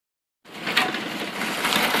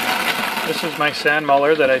This is my sand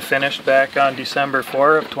muller that I finished back on December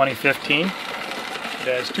 4 of 2015. It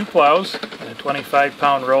has 2 plows and a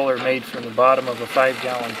 25-pound roller made from the bottom of a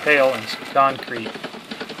 5-gallon pail and some concrete.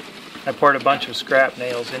 I poured a bunch of scrap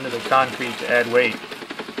nails into the concrete to add weight.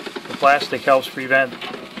 The plastic helps prevent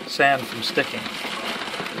sand from sticking.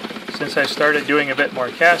 Since I started doing a bit more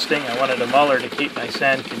casting, I wanted a muller to keep my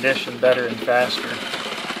sand condition better and faster.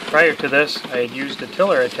 Prior to this, I had used a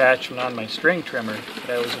tiller attachment on my string trimmer, but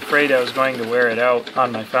I was afraid I was going to wear it out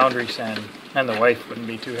on my foundry sand, and the wife wouldn't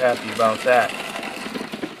be too happy about that.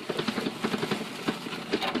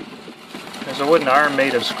 There's a wooden arm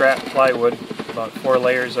made of scrap plywood, about 4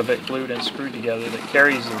 layers of it glued and screwed together, that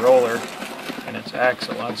carries the roller and its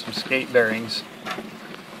axle on some skate bearings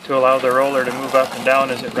to allow the roller to move up and down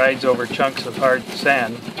as it rides over chunks of hard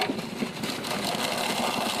sand.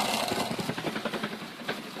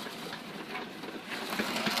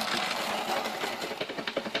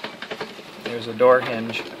 There's a door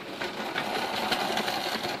hinge.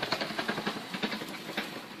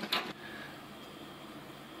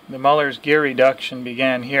 The muller's gear reduction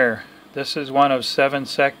began here. This is one of 7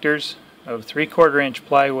 sectors of 3/4 inch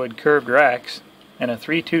plywood curved racks and a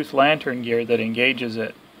 3-tooth lantern gear that engages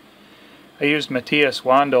it. I used Matthias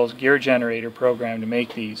Wandel's gear generator program to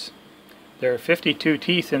make these. There are 52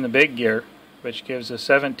 teeth in the big gear, which gives a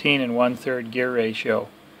 17 1/3 gear ratio.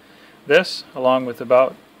 This, along with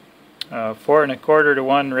about 4 1/4 to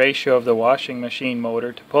 1 ratio of the washing machine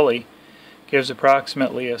motor to pulley, gives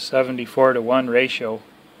approximately a 74 to 1 ratio,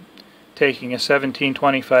 taking a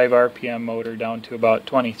 1725 RPM motor down to about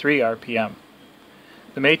 23 RPM.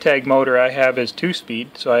 The maytag motor I have is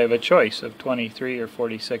 2-speed, so I have a choice of 23 or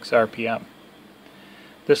 46 RPM.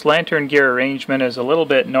 This lantern gear arrangement is a little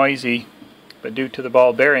bit noisy, but due to the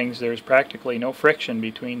ball bearings there is practically no friction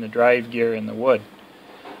between the drive gear and the wood.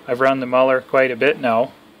 I've run the muller quite a bit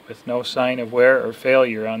now, with no sign of wear or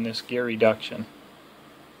failure on this gear reduction.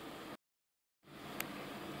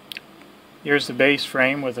 Here's the base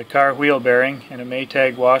frame with a car wheel bearing and a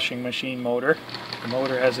maytag washing machine motor. The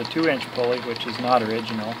motor has a 2-inch pulley, which is not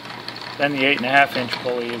original. Then the 8.5-inch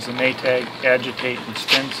pulley is the maytag agitate and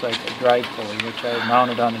spin cycle drive pulley, which I have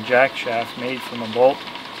mounted on a jack shaft made from a bolt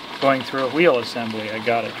going through a wheel assembly I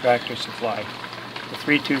got at Tractor Supply. The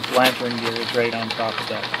 3-tooth lantern gear is right on top of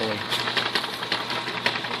that pulley.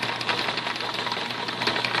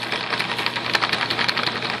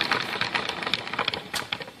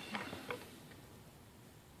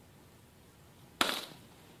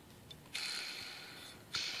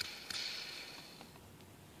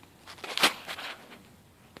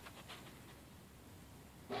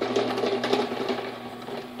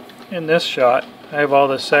 In this shot, I have all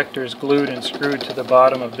the sectors glued and screwed to the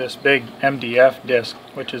bottom of this big MDF disc,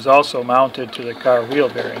 which is also mounted to the car wheel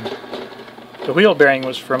bearing. The wheel bearing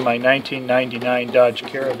was from my 1999 Dodge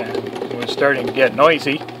Caravan and was starting to get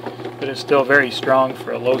noisy, but is still very strong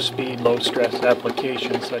for a low-speed, low-stress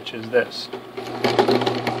application such as this.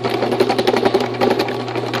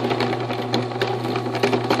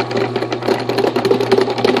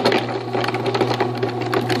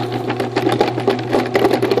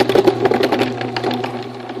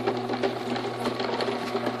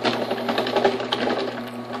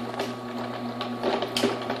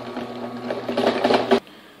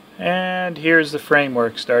 And here's the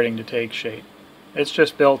framework starting to take shape. It's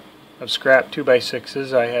just built of scrap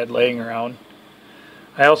 2x6s I had laying around.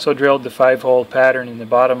 I also drilled the 5-hole pattern in the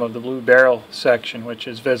bottom of the blue barrel section, which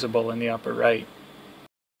is visible in the upper right.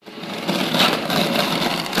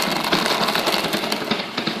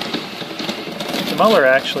 The muller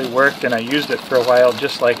actually worked, and I used it for a while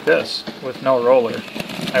just like this, with no roller.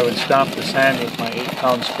 I would stomp the sand with my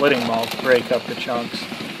 8-pound splitting maul to break up the chunks.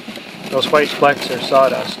 Those white flecks are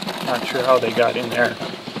sawdust. Not sure how they got in there.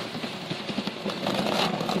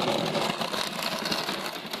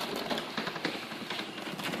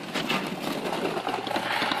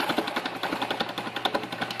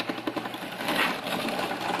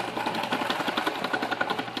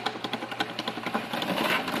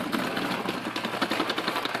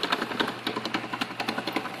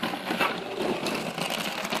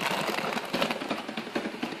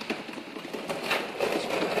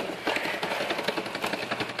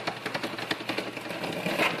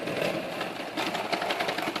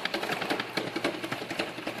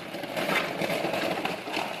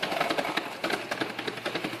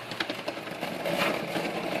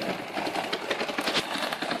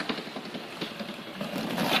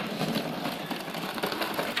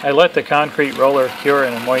 I let the concrete roller cure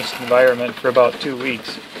in a moist environment for about 2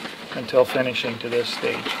 weeks until finishing to this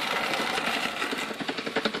stage.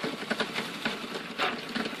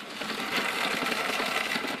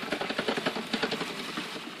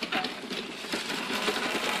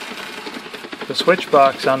 The switch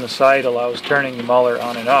box on the side allows turning the muller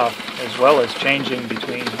on and off, as well as changing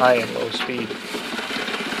between high and low speed.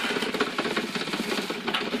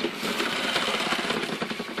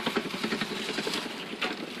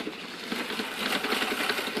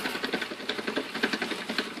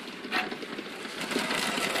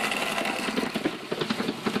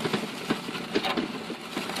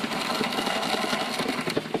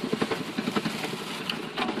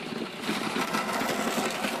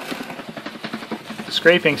 The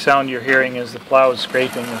scraping sound you're hearing is the plow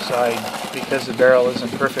scraping the side because the barrel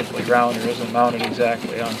isn't perfectly round or isn't mounted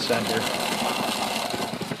exactly on center.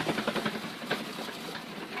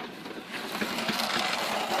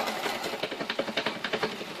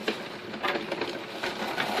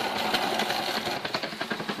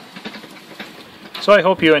 So I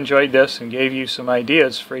hope you enjoyed this and gave you some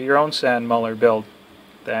ideas for your own sand muller build.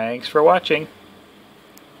 Thanks for watching.